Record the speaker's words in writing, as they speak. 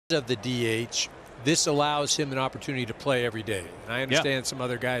of the DH, this allows him an opportunity to play every day. And I understand some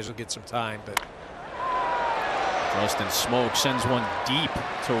other guys will get some time, but Justin Smoak sends one deep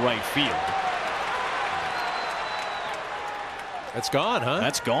to right field. That's gone, huh?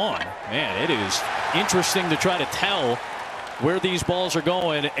 That's gone. Man, it is interesting to try to tell where these balls are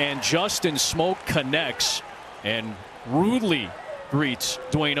going, and Justin Smoak connects and rudely greets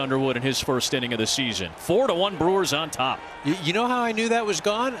Dwayne Underwood in his first inning of the season. 4-1 Brewers on top. You know how I knew that was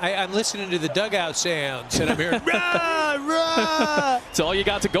gone? I'm listening to the dugout sounds, and I'm hearing, rah, rah. It's all you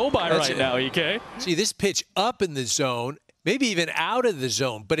got to go by right now, EK. See, this pitch up in the zone, maybe even out of the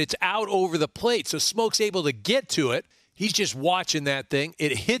zone, but it's out over the plate, so Smoak's able to get to it. He's just watching that thing.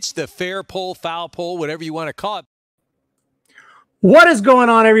 It hits the fair pole, foul pole, whatever you want to call it. What is going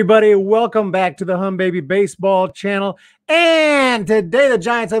on, everybody? Welcome back to the Hum Baby Baseball channel. And today the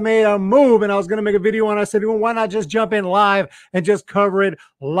Giants have made a move, and I was going to make a video on it. I said, well, why not just jump in live and just cover it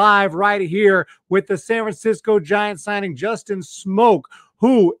live right here with the San Francisco Giants signing Justin Smoak,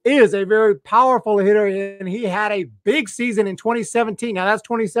 who is a very powerful hitter, and he had a big season in 2017. Now, that's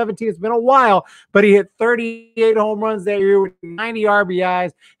 2017. It's been a while, but he hit 38 home runs that year with 90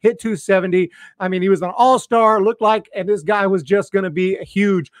 RBIs, hit 270. I mean, he was an all-star, looked like, and this guy was just going to be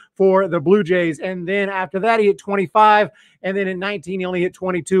huge for the Blue Jays. And then after that, he hit 25, and then in 19, he only hit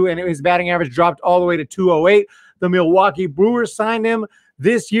 22, and his batting average dropped all the way to 208. The Milwaukee Brewers signed him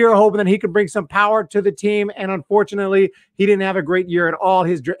this year, hoping that he could bring some power to the team, and unfortunately, he didn't have a great year at all.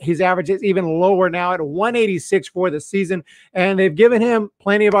 His average is even lower now at 186 for the season, and they've given him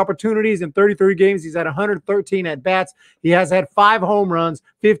plenty of opportunities. In 33 games, he's had 113 at-bats. He has had 5 home runs,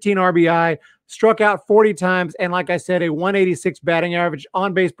 15 RBI, struck out 40 times, and like I said, a 186 batting average.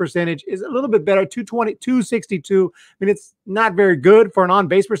 On-base percentage is a little bit better, 220, 262. I mean, it's not very good for an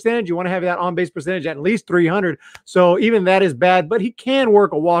on-base percentage. You want to have that on-base percentage at least 300. So even that is bad, but he can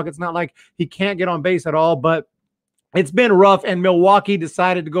work a walk. It's not like he can't get on base at all, but it's been rough, and Milwaukee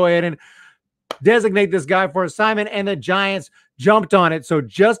decided to go ahead and designate this guy for assignment, and the Giants jumped on it. So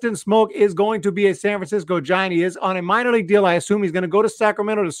Justin Smoak is going to be a San Francisco Giant. He is on a minor league deal. I assume he's going to go to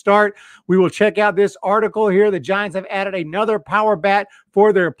Sacramento to start. We will check out this article here. The Giants have added another power bat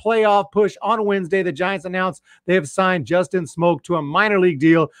for their playoff push. On Wednesday, the Giants announced they have signed Justin Smoak to a minor league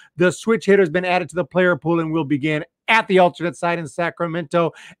deal. The switch hitter has been added to the player pool and will begin at the alternate site in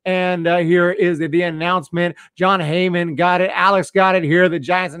Sacramento. And here is the announcement. John Heyman got it. Alex got it here. The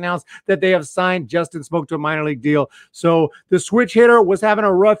Giants announced that they have signed Justin Smoak to a minor league deal. So the switch hitter was having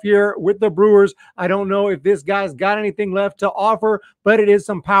a rough year with the Brewers. I don't know if this guy's got anything left to offer, but it is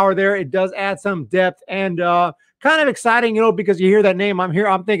some power there. It does add some depth, and kind of exciting, you know, because you hear that name.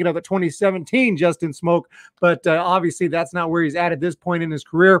 I'm thinking of the 2017 Justin Smoak, but obviously that's not where he's at this point in his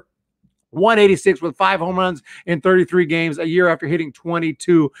career. 186 with 5 home runs in 33 games, a year after hitting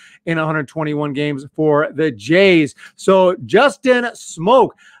 22 in 121 games for the Jays. So Justin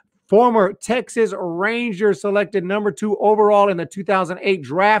Smoak, former Texas Ranger, selected number 2 overall in the 2008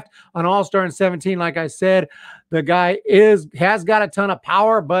 draft, an all-star in 17. Like I said, the guy has got a ton of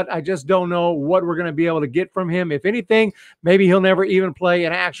power, but I just don't know what we're going to be able to get from him. If anything, maybe he'll never even play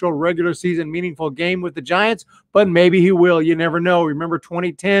an actual regular season meaningful game with the Giants, but maybe he will. You never know. Remember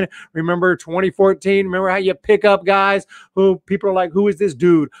 2010, remember 2014, remember how you pick up guys who people are like, who is this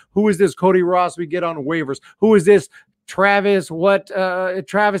dude? Who is this Cody Ross we get on waivers? Who is this Travis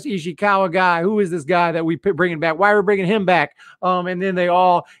Ishikawa guy? Who is this guy that we bringing back? Why are we bringing him back? And then they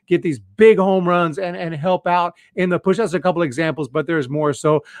all get these big home runs and help out in the push. That's a couple examples, but there's more.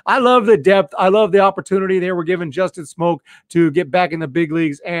 So I love the depth. I love the opportunity they were giving Justin Smoak to get back in the big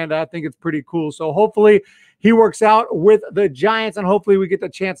leagues, and I think it's pretty cool. So hopefully he works out with the Giants, and hopefully we get the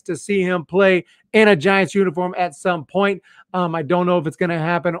chance to see him play in a Giants uniform at some point. I don't know if it's going to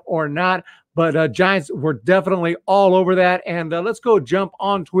happen or not, but Giants were definitely all over that. And let's go jump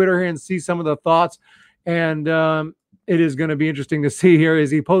on Twitter here and see some of the thoughts. And it is going to be interesting to see here.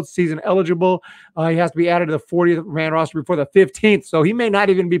 Is he postseason eligible? He has to be added to the 40th man roster before the 15th. So he may not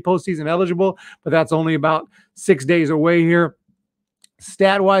even be postseason eligible, but that's only about 6 days away here.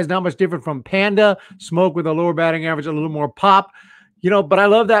 Stat-wise, not much different from Panda. Smoak with a lower batting average, a little more pop. You know, but I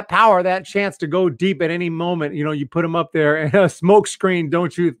love that power, that chance to go deep at any moment. You know, you put him up there and a smoke screen,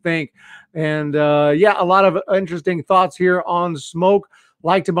 don't you think? And yeah, a lot of interesting thoughts here on Smoak.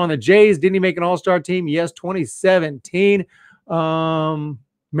 Liked him on the Jays. Didn't he make an all-star team? Yes, 2017.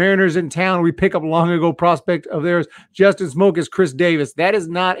 Mariners in town. We pick up long ago prospect of theirs. Justin Smoak is Chris Davis. That is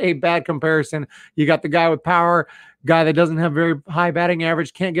not a bad comparison. You got the guy with power, guy that doesn't have very high batting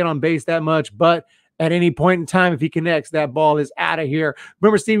average, can't get on base that much, but at any point in time, if he connects, that ball is out of here.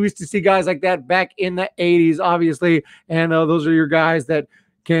 Remember, Steve, we used to see guys like that back in the 80s, obviously, and those are your guys that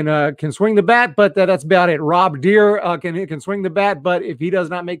can swing the bat, but that's about it. Rob Deere can swing the bat, but if he does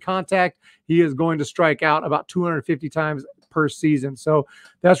not make contact, he is going to strike out about 250 times per season. So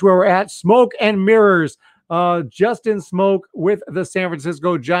that's where we're at. Smoke and mirrors. Justin Smoak with the San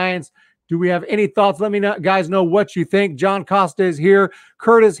Francisco Giants. Do we have any thoughts? Let me guys know what you think. John Costa is here.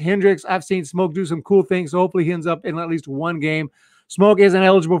 Curtis Hendricks. I've seen Smoak do some cool things, so hopefully he ends up in at least one game. Smoak isn't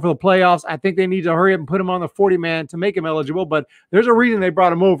eligible for the playoffs. I think they need to hurry up and put him on the 40-man to make him eligible, but there's a reason they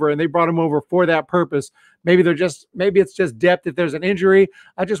brought him over, and they brought him over for that purpose. Maybe it's just depth if there's an injury.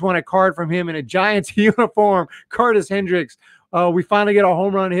 I just want a card from him in a Giants uniform. Curtis Hendricks. We finally get a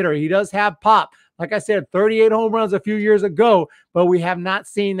home run hitter. He does have pop. Like I said, 38 home runs a few years ago, but we have not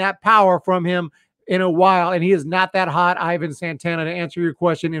seen that power from him in a while, and he is not that hot, Ivan Santana, to answer your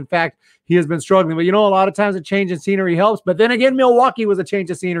question. In fact, he has been struggling. But, a lot of times a change in scenery helps. But then again, Milwaukee was a change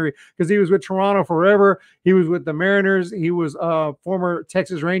of scenery because he was with Toronto forever. He was with the Mariners. He was former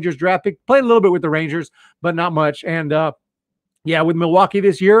Texas Rangers draft pick. Played a little bit with the Rangers, but not much. And, with Milwaukee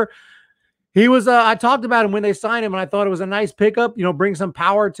this year, he was, I talked about him when they signed him, and I thought it was a nice pickup, bring some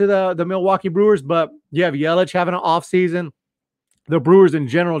power to the Milwaukee Brewers. But you have Yelich having an offseason. The Brewers in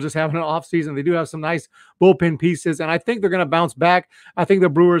general just having an offseason. They do have some nice bullpen pieces, and I think they're going to bounce back. I think the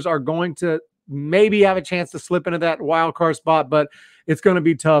Brewers are going to maybe have a chance to slip into that wild card spot, but it's going to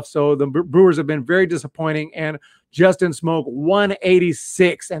be tough. So the Brewers have been very disappointing, and Justin Smoak,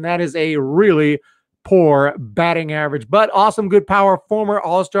 186, and that is a really poor batting average, but awesome, good power. Former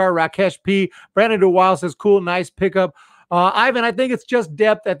All-Star Rakesh P. Brandon DeWild says, cool, nice pickup. Ivan, I think it's just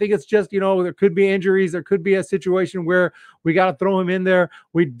depth. I think it's just, there could be injuries. There could be a situation where we got to throw him in there.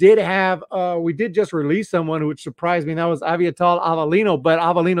 We did just release someone, which surprised me, and that was Aviatal Avelino, but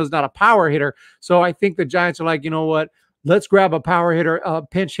Avelino's not a power hitter. So I think the Giants are like, you know what? Let's grab a power hitter, a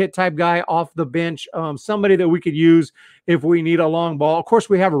pinch hit type guy off the bench, somebody that we could use if we need a long ball. Of course,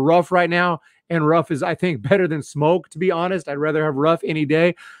 we have Ruff right now, and Ruff is, I think, better than Smoak, to be honest. I'd rather have Ruff any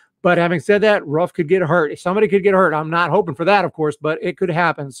day. But having said that, Ruff could get hurt. If somebody could get hurt, I'm not hoping for that, of course, but it could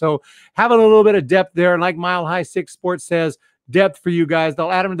happen. So having a little bit of depth there, and like Mile High 6 Sports says, depth for you guys.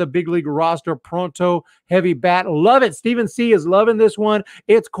 They'll add him to the big league roster. Pronto, heavy bat. Love it. Steven C. is loving this one.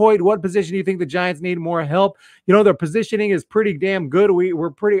 It's Coit. What position do you think the Giants need more help? Their positioning is pretty damn good.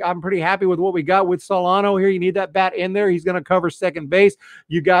 I'm pretty happy with what we got with Solano here. You need that bat in there. He's going to cover second base.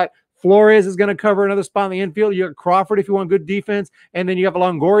 You got Flores is going to cover another spot in the infield. You got Crawford if you want good defense. And then you have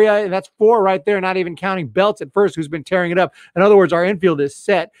Longoria, and that's 4 right there, not even counting Belts at first, who's been tearing it up. In other words, our infield is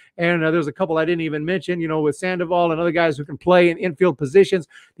set. And there's a couple I didn't even mention, with Sandoval and other guys who can play in infield positions.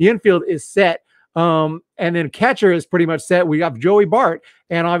 The infield is set. And then catcher is pretty much set. We have Joey Bart.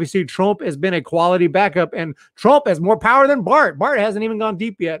 And obviously Trump has been a quality backup. And Trump has more power than Bart. Bart hasn't even gone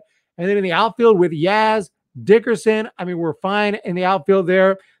deep yet. And then in the outfield with Yaz, Dickerson, we're fine in the outfield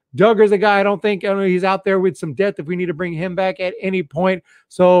there. Duggar's a guy I don't know, he's out there with some depth if we need to bring him back at any point.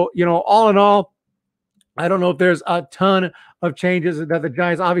 So, all in all, I don't know if there's a ton of changes that the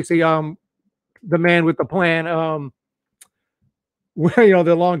Giants, obviously, the man with the plan,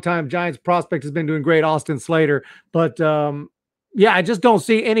 the longtime Giants prospect has been doing great, Austin Slater. But, I just don't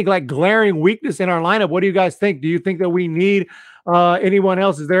see any glaring weakness in our lineup. What do you guys think? Do you think that we need anyone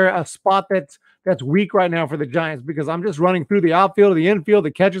else? Is there a spot that's weak right now for the Giants? Because I'm just running through the outfield, the infield,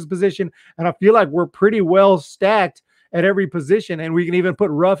 the catcher's position, and I feel like we're pretty well stacked at every position, and we can even put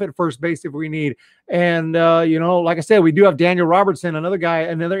Ruff at first base if we need. And, like I said, we do have Daniel Robertson, another guy,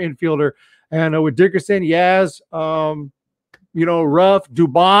 another infielder, and with Dickerson, Yaz, Ruff,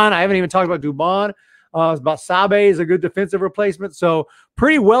 Dubon. I haven't even talked about Dubon. Sabe is a good defensive replacement. So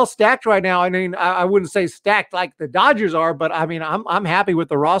pretty well stacked right now. I wouldn't say stacked like the Dodgers are, but I'm happy with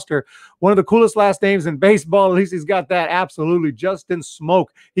the roster. One of the coolest last names in baseball. At least he's got that. Absolutely. Justin Smoak.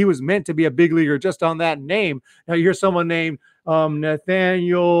 He was meant to be a big leaguer just on that name. Now you hear someone named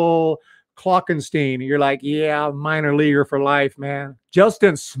Nathaniel Klockenstein. You're like, yeah, minor leaguer for life, man.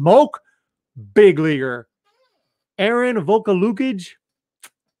 Justin Smoak, big leaguer. Aaron Volkalukic,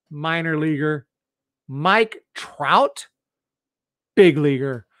 minor leaguer. Mike Trout, big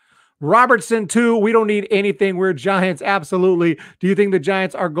leaguer. Robertson, too. We don't need anything. We're Giants, absolutely. Do you think the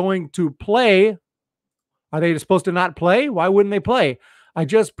Giants are going to play? Are they supposed to not play? Why wouldn't they play? I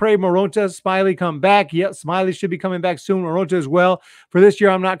just pray Moronta, Smiley come back. Yep, Smiley should be coming back soon. Moronta as well. For this year,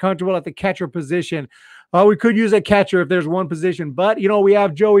 I'm not comfortable at the catcher position. We could use a catcher if there's one position. But, we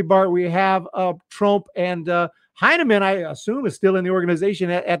have Joey Bart. We have Trump. And Heineman, I assume, is still in the organization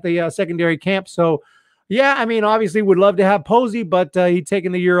at the secondary camp. So, yeah, obviously would love to have Posey, but he's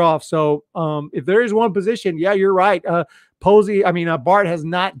taking the year off. So if there is one position, yeah, you're right. Bart has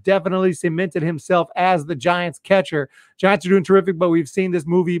not definitely cemented himself as the Giants catcher. Giants are doing terrific, but we've seen this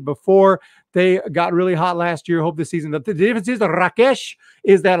movie before. They got really hot last year. Hope this season. The difference is, Rakesh,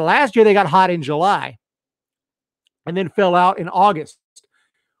 is that last year they got hot in July and then fell out in August.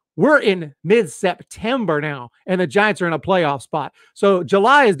 We're in mid-September now, and the Giants are in a playoff spot. So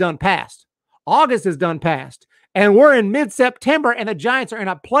July is done past. August is done past. And we're in mid-September, and the Giants are in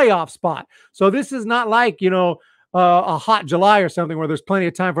a playoff spot. So this is not like, a hot July or something where there's plenty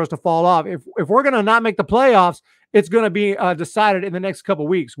of time for us to fall off. If we're going to not make the playoffs, it's going to be decided in the next couple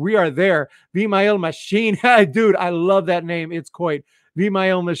weeks. We are there. Vimael Machine. Dude, I love that name. It's quite.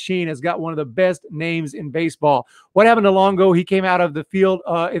 Vimael Machine has got one of the best names in baseball. What happened to Longo? He came out of the field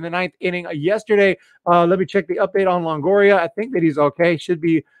in the 9th inning yesterday. Let me check the update on Longoria. I think that he's okay. Should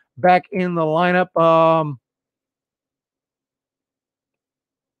be back in the lineup.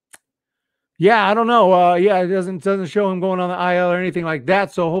 Yeah, I don't know. It doesn't show him going on the IL or anything like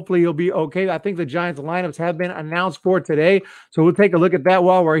that. So hopefully he'll be okay. I think the Giants lineups have been announced for today. So we'll take a look at that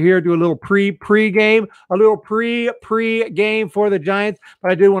while we're here. Do a little pre-game, a little pre-game for the Giants. But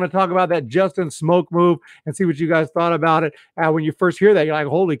I did want to talk about that Justin Smoak move and see what you guys thought about it. When you first hear that, you're like,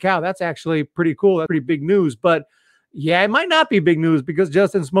 holy cow, that's actually pretty cool. That's pretty big news. But yeah, it might not be big news because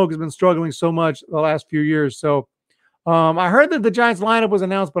Justin Smoak has been struggling so much the last few years. So I heard that the Giants lineup was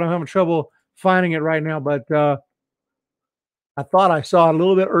announced, but I'm having trouble finding it right now, but I thought I saw it a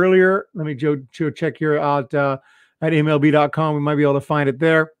little bit earlier. Let me check here out at MLB.com. We might be able to find it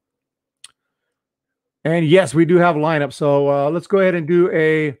there. And yes, we do have a lineup. So let's go ahead and do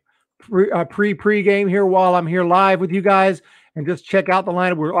a pre-game here while I'm here live with you guys and just check out the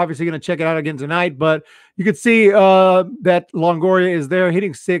lineup. We're obviously going to check it out again tonight, but you can see that Longoria is there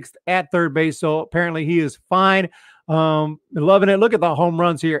hitting 6th at third base. So apparently he is fine. Loving it. Look at the home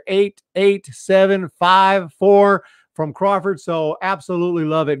runs here. 8, 8, 7, 5, 4 from Crawford. So absolutely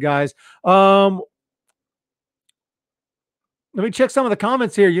love it, guys. Let me check some of the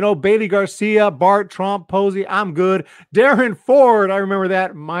comments here. Bailey Garcia, Bart, Trump, Posey, I'm good. Darren Ford, I remember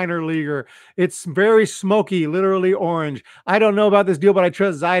that, minor leaguer. It's very smoky, literally orange. I don't know about this deal, but I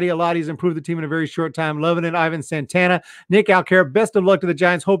trust Zaidi a lot. He's improved the team in a very short time. Loving it. Ivan Santana. Nick Alcare, best of luck to the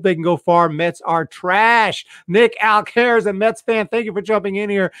Giants. Hope they can go far. Mets are trash. Nick Alcare is a Mets fan. Thank you for jumping in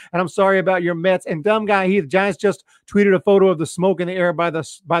here, and I'm sorry about your Mets. And dumb guy, the Giants just tweeted a photo of the smoke in the air by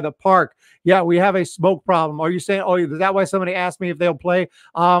the park. Yeah, we have a smoke problem. Are you saying, is that why somebody asked me if they'll play?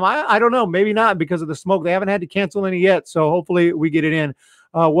 I don't know. Maybe not because of the smoke. They haven't had to cancel any yet, so hopefully we get it in.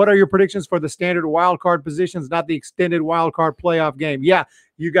 What are your predictions for the standard wild card positions, not the extended wild card playoff game? Yeah,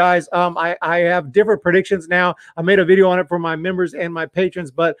 you guys, I have different predictions now. I made a video on it for my members and my patrons,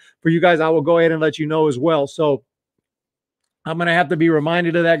 but for you guys, I will go ahead and let you know as well. So I'm going to have to be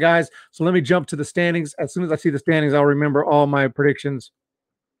reminded of that, guys. So let me jump to the standings. As soon as I see the standings, I'll remember all my predictions.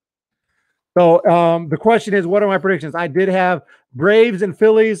 So the question is, what are my predictions? I did have Braves and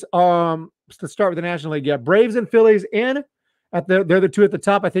Phillies to start with the National League. Yeah, Braves and Phillies in. They're the two at the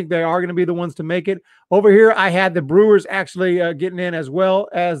top. I think they are going to be the ones to make it. Over here, I had the Brewers actually getting in as well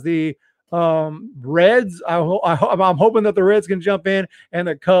as the Reds. I'm hoping that the Reds can jump in and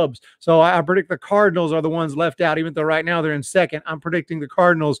the Cubs. So I predict the Cardinals are the ones left out, even though right now they're in second. I'm predicting the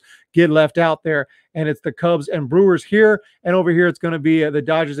Cardinals get left out there, and it's the Cubs and Brewers here. And over here, it's going to be the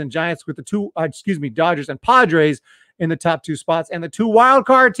Dodgers and Giants with the Dodgers and Padres in the top 2 spots. And the 2 wild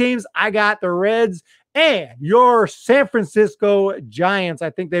card teams, I got the Reds and your San Francisco Giants. I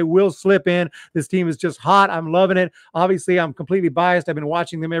think they will slip in. This team is just hot. I'm loving it. Obviously, I'm completely biased. I've been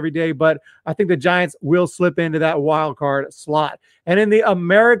watching them every day, but I think the Giants will slip into that wild card slot. And in the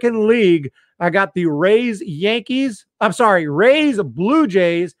American League, I got the Rays, Blue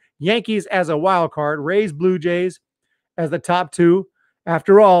Jays, Yankees as a wild card, Rays, Blue Jays as the top 2.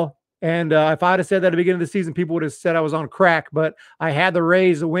 After all, and if I'd have said that at the beginning of the season, people would have said I was on crack. But I had the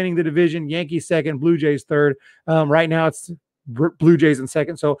Rays winning the division, Yankees second, Blue Jays third. Right now, it's Blue Jays in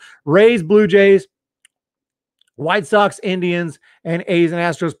second. So Rays, Blue Jays, White Sox, Indians, and A's and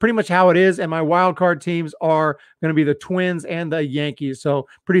Astros. Pretty much how it is. And my wild card teams are going to be the Twins and the Yankees. So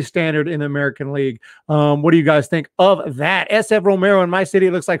pretty standard in the American League. What do you guys think of that? SF Romero in my city.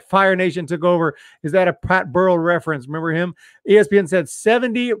 It looks like Fire Nation took over. Is that a Pat Burrell reference? Remember him? ESPN said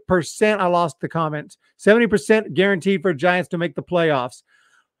 70%. I lost the comment. 70% guaranteed for Giants to make the playoffs.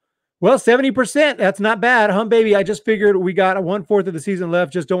 Well, 70%, that's not bad. Baby, I just figured we got 1/4 of the season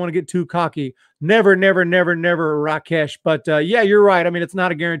left. Just don't want to get too cocky. Never, Rakesh. But yeah, you're right. I mean, it's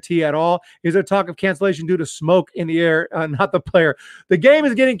not a guarantee at all. Is there talk of cancellation due to smoke in the air? Not the player. The game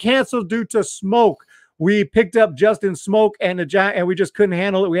is getting canceled due to smoke. we picked up Justin Smoak and we just couldn't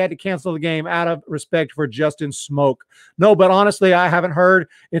handle it. We had to cancel the game out of respect for Justin Smoak. No, but honestly, I haven't heard.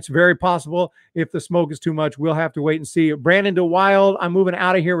 It's very possible if the smoke is too much, we'll have to wait and see. Brandon DeWild, I'm moving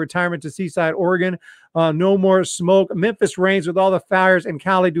out of here, retirement to Seaside, Oregon. No more Smoak. Memphis Reigns with all the fires in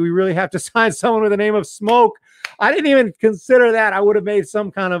Cali. Do we really have to sign someone with the name of Smoak? I didn't even consider that. I would have made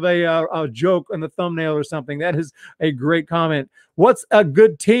some kind of a joke in the thumbnail or something. That is a great comment. What's a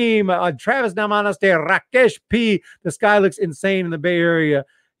good team? Travis Namaste, Rakesh P. The sky looks insane in the Bay Area.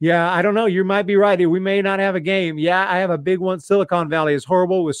 Yeah, I don't know. You might be right. We may not have a game. Yeah, I have a big one. Silicon Valley is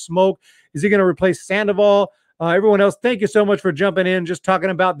horrible with Smoak. Is he going to replace Sandoval? Everyone else, thank you so much for jumping in. Just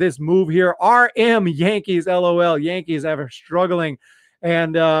talking about this move here. RM Yankees, LOL. Yankees are struggling.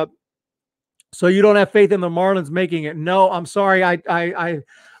 And so you don't have faith in the Marlins making it. No, I'm sorry. I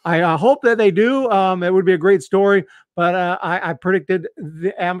hope that they do. It would be a great story. But I predicted.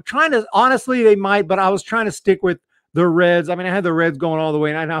 I'm trying to, honestly, they might. But I was trying to stick with the Reds. I mean, I had the Reds going all the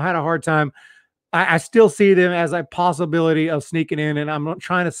way. And I had a hard time. I still see them as a possibility of sneaking in, and I'm not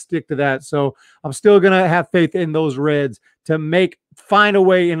trying to stick to that. So I'm still going to have faith in those Reds to find a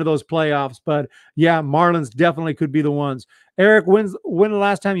way into those playoffs. But yeah, Marlins definitely could be the ones. Eric, when the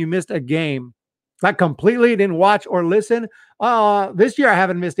last time you missed a game? Not completely, didn't watch or listen. This year I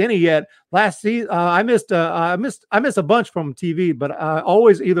haven't missed any yet. Last season I missed a bunch from TV, but I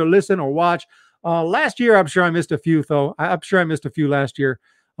always either listen or watch. Last year I'm sure I missed a few though. I'm sure I missed a few last year.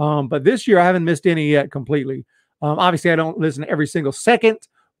 But this year I haven't missed any yet completely. Obviously I don't listen every single second,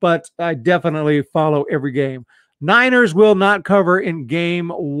 but I definitely follow every game. Niners will not cover in game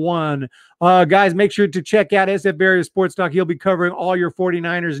 1. Guys, make sure to check out SF Barrier Sports Talk. He'll be covering all your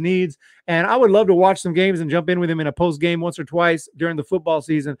 49ers needs. And I would love to watch some games and jump in with him in a post game once or twice during the football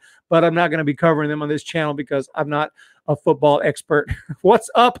season, but I'm not going to be covering them on this channel because I'm not a football expert. What's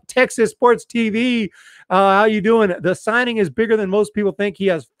up, Texas Sports TV? How you doing? The signing is bigger than most people think. He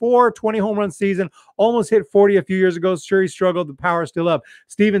has 4 home run season, almost hit 40 a few years ago. Sure, he struggled. The power is still up.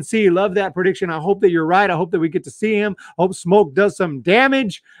 Stephen C., love that prediction. I hope that you're right. I hope that we get to see him. I hope Smoak does some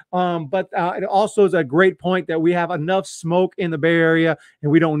damage. But it also is a great point that we have enough smoke in the Bay Area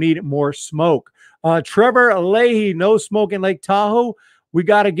and we don't need more smoke. Trevor Leahy, no smoke in Lake Tahoe. We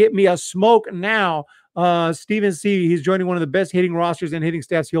got to get me a smoke now. Stephen C., he's joining one of the best hitting rosters and hitting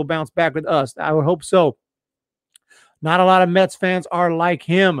stats. He'll bounce back with us. I would hope so. Not a lot of Mets fans are like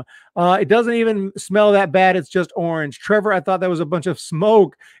him. It doesn't even smell that bad. It's just orange. Trevor, I thought that was a bunch of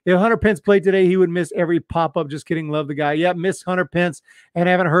smoke. If Hunter Pence played today, he would miss every pop-up. Just kidding. Love the guy. Yeah, miss Hunter Pence and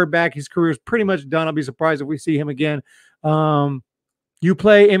haven't heard back. His career is pretty much done. I'll be surprised if we see him again. You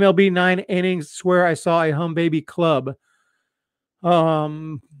play MLB 9 innings. Swear I saw a hum baby club.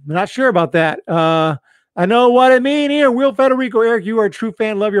 Not sure about that. I know what I mean here. Will Federico, Eric, you are a true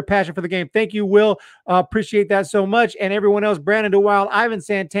fan. Love your passion for the game. Thank you, Will. Appreciate that so much. And everyone else, Brandon DeWild, Ivan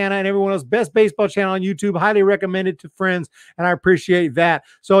Santana, and everyone else, best baseball channel on YouTube. Highly recommended to friends, and I appreciate that.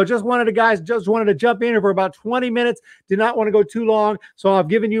 So just wanted to jump in here for about 20 minutes. Did not want to go too long. So I've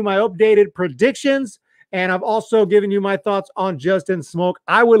given you my updated predictions. And I've also given you my thoughts on Justin Smoak.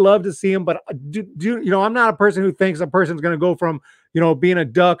 I would love to see him, but I'm not a person who thinks a person's going to go from, being a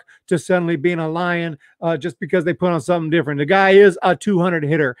duck to suddenly being a lion just because they put on something different. The guy is a 200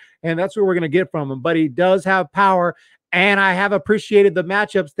 hitter, and that's what we're going to get from him. But he does have power, and I have appreciated the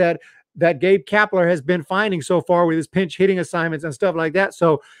matchups that Gabe Kapler has been finding so far with his pinch hitting assignments and stuff like that.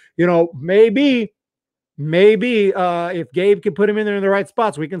 So, Maybe if Gabe can put him in there in the right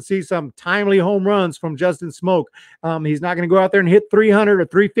spots, we can see some timely home runs from Justin Smoak. He's not going to go out there and hit 300 or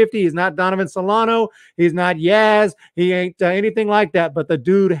 350. He's not Donovan Solano. He's not Yaz. He ain't anything like that, but the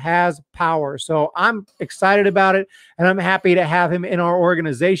dude has power. So I'm excited about it, and I'm happy to have him in our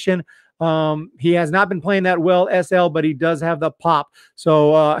organization. He has not been playing that well, SL, but he does have the pop.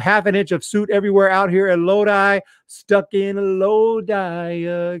 So half an inch of suit everywhere out here at Lodi. Stuck in Lodi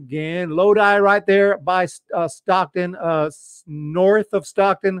again. Lodi right there by Stockton, north of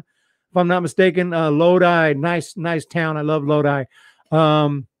Stockton, if I'm not mistaken. Lodi, nice town. I love Lodi.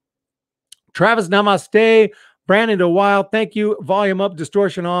 Travis Namaste. Brandon DeWild, thank you. Volume up,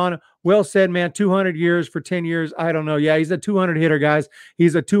 distortion on. Well said, man. 200 years for 10 years. I don't know. Yeah, he's a 200 hitter, guys.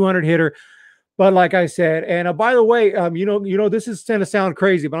 He's a 200 hitter. But like I said, and by the way, this is going to sound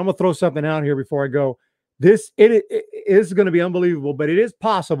crazy, but I'm going to throw something out here before I go. It is going to be unbelievable, but it is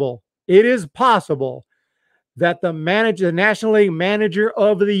possible. It is possible that the National League Manager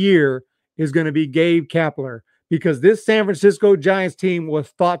of the Year is going to be Gabe Kapler, because this San Francisco Giants team was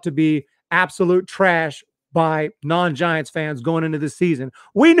thought to be absolute trash by non-Giants fans going into this season.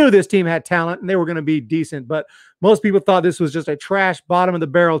 We knew this team had talent and they were going to be decent, but most people thought this was just a trash bottom of the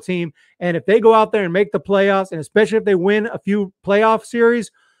barrel team. And if they go out there and make the playoffs, and especially if they win a few playoff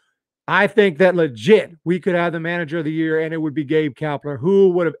series, I think that legit we could have the manager of the year, and it would be Gabe Kapler. Who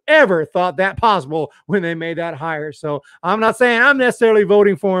would have ever thought that possible when they made that hire? So I'm not saying I'm necessarily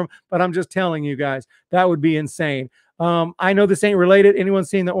voting for him, but I'm just telling you guys that would be insane. I know this ain't related. Anyone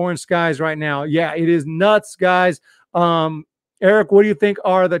seeing the orange skies right now? Yeah, it is nuts, guys. Eric, what do you think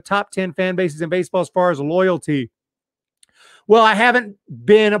are the top 10 fan bases in baseball as far as loyalty? Well, I haven't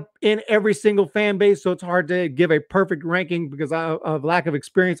been in every single fan base, so it's hard to give a perfect ranking because of lack of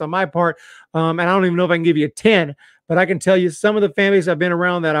experience on my part. And I don't even know if I can give you a 10, but I can tell you some of the fan bases I've been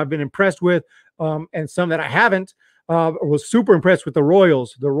around that I've been impressed with, and some that I haven't. Was super impressed with the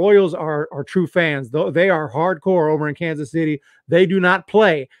Royals. The Royals are true fans. They are hardcore over in Kansas City. They do not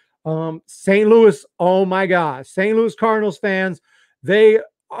play. St. Louis, oh my gosh. St. Louis Cardinals fans, they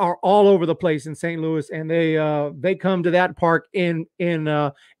are all over the place in St. Louis, and they come to that park in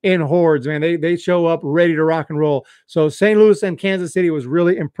hordes, man. They show up ready to rock and roll. So St. Louis and Kansas City was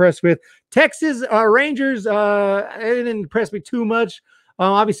really impressed with. Texas Rangers, it didn't impress me too much.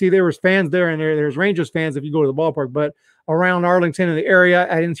 Obviously, there was fans there, and there's Rangers fans if you go to the ballpark. But around Arlington in the area,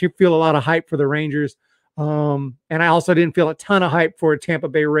 I didn't feel a lot of hype for the Rangers. And I also didn't feel a ton of hype for Tampa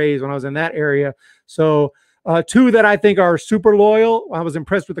Bay Rays when I was in that area. So two that I think are super loyal. I was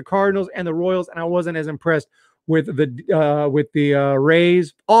impressed with the Cardinals and the Royals, and I wasn't as impressed with the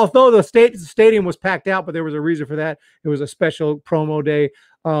Rays. Although the stadium was packed out, but there was a reason for that. It was a special promo day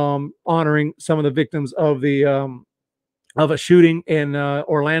honoring some of the victims of a shooting in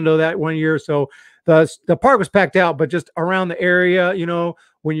Orlando that one year. So the park was packed out, but just around the area, you know,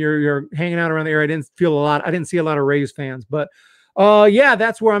 when you're hanging out around the area, I didn't see a lot of Rays fans, but yeah,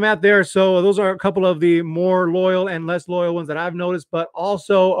 that's where I'm at there. So those are a couple of the more loyal and less loyal ones that I've noticed, but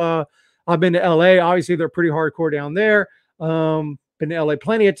also I've been to LA. Obviously they're pretty hardcore down there. Been to LA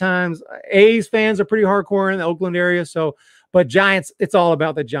plenty of times. A's fans are pretty hardcore in the Oakland area. So, but Giants, it's all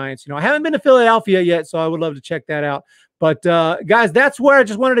about the Giants. You know, I haven't been to Philadelphia yet, so I would love to check that out. But guys, that's where I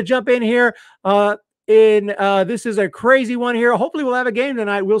just wanted to jump in here. This is a crazy one here. Hopefully we'll have a game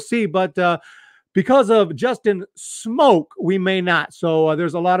tonight. We'll see. But because of Justin Smoak, we may not. So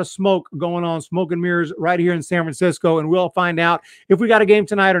there's a lot of smoke going on, smoke and mirrors right here in San Francisco. And we'll find out if we got a game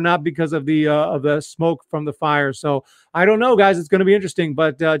tonight or not because of the smoke from the fire. So I don't know, guys. It's going to be interesting.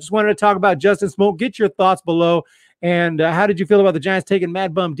 But just wanted to talk about Justin Smoak. Get your thoughts below. And how did you feel about the Giants taking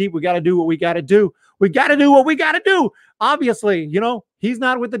Mad Bum deep? We got to do what we got to do. We got to do what we got to do. Obviously, you know, he's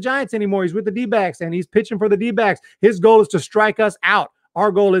not with the Giants anymore. He's with the D-backs, and he's pitching for the D-backs. His goal is to strike us out.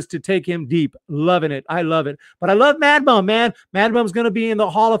 Our goal is to take him deep. Loving it. I love it. But I love Mad Bum, man. Mad Bum's going to be in the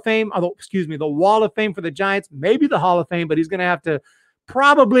Hall of Fame. The Wall of Fame for the Giants. Maybe the Hall of Fame, but he's going to have to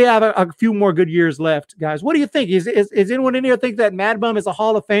probably have a few more good years left, guys. What do you think? Is anyone in here think that Mad Bum is a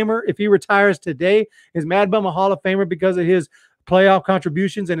Hall of Famer if he retires today? Is Mad Bum a Hall of Famer because of his playoff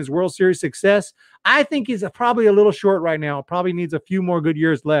contributions and his World Series success? I think he's probably a little short right now. Probably needs a few more good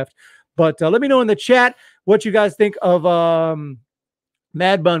years left. But let me know in the chat what you guys think of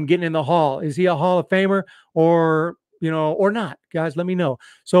Mad Bum getting in the Hall. Is he a Hall of Famer or not? Guys, let me know.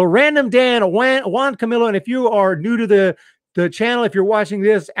 So Random Dan, Juan Camilo, and if you are new to the channel, if you're watching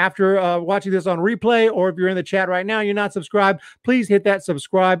this after watching this on replay, or if you're in the chat right now, you're not subscribed, please hit that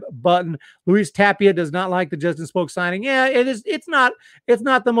subscribe button. Luis Tapia does not like the Justin Smoak signing. Yeah, it is. It's not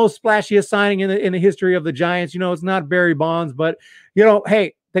the most splashiest signing in the history of the Giants. You know, it's not Barry Bonds, but you know,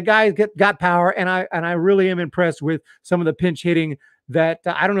 hey, the guy got power, and I really am impressed with some of the pinch hitting that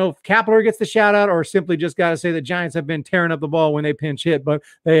I don't know if Kapler gets the shout out or simply just got to say the Giants have been tearing up the ball when they pinch hit, but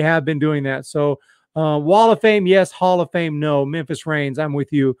they have been doing that. So Wall of Fame, yes. Hall of Fame, no. Memphis Reigns, I'm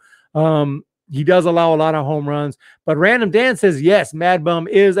with you. He does allow a lot of home runs, but Random Dan says, yes, Mad Bum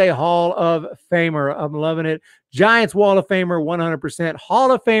is a Hall of Famer. I'm loving it. Giants Wall of Famer, 100%.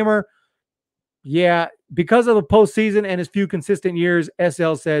 Hall of Famer, yeah, because of the postseason and his few consistent years,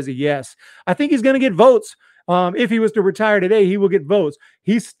 SL says yes. I think he's going to get votes. If he was to retire today, he will get votes.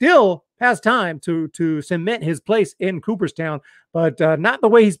 He still has time to cement his place in Cooperstown, but not the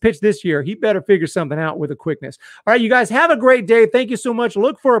way he's pitched this year. He better figure something out with a quickness. All right, you guys have a great day. Thank you so much.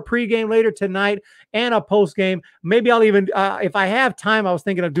 Look for a pregame later tonight and a postgame. Maybe I'll even, if I have time, I was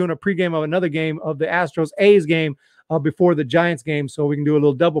thinking of doing a pregame of another game of the Astros-A's game before the Giants game, so we can do a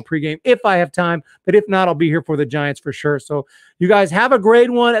little double pregame if I have time. But if not, I'll be here for the Giants for sure. So you guys have a great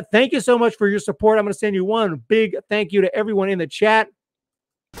one. Thank you so much for your support. I'm going to send you one big thank you to everyone in the chat.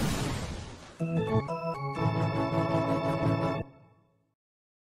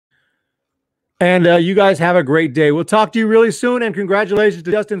 And you guys have a great day. We'll talk to you really soon. And congratulations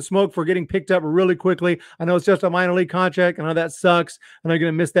to Justin Smoak for getting picked up really quickly. I know it's just a minor league contract. I know that sucks. I know you're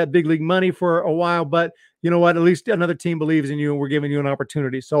going to miss that big league money for a while. But you know what? At least another team believes in you, and we're giving you an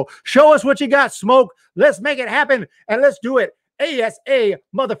opportunity. So show us what you got, Smoak. Let's make it happen, and let's do it. ASA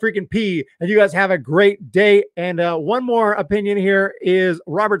motherfreaking P. And you guys have a great day. And one more opinion here is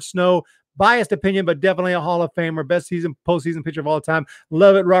Robert Snow. Biased opinion, but definitely a Hall of Famer, best postseason pitcher of all time.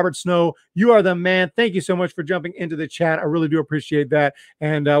 Love it, Robert Snow. You are the man. Thank you so much for jumping into the chat. I really do appreciate that.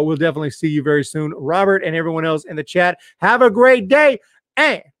 And we'll definitely see you very soon. Robert and everyone else in the chat, have a great day.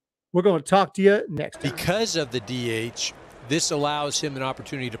 And we're going to talk to you next time. Because of the DH, this allows him an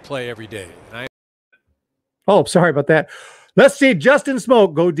opportunity to play every day. Oh, sorry about that. Let's see Justin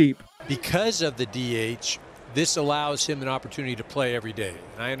Smoak go deep. Because of the DH, this allows him an opportunity to play every day.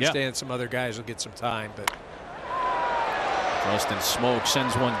 And I understand some other guys will get some time, but Justin Smoak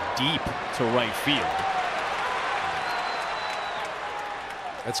sends one deep to right field.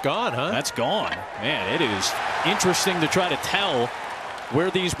 That's gone, huh? That's gone. Man, it is interesting to try to tell where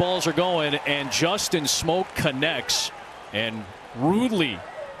these balls are going, and Justin Smoak connects and rudely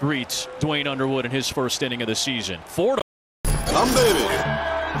greets Dwayne Underwood in his first inning of the season. 4-0. Come, baby.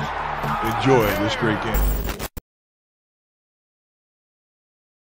 Enjoy this great game.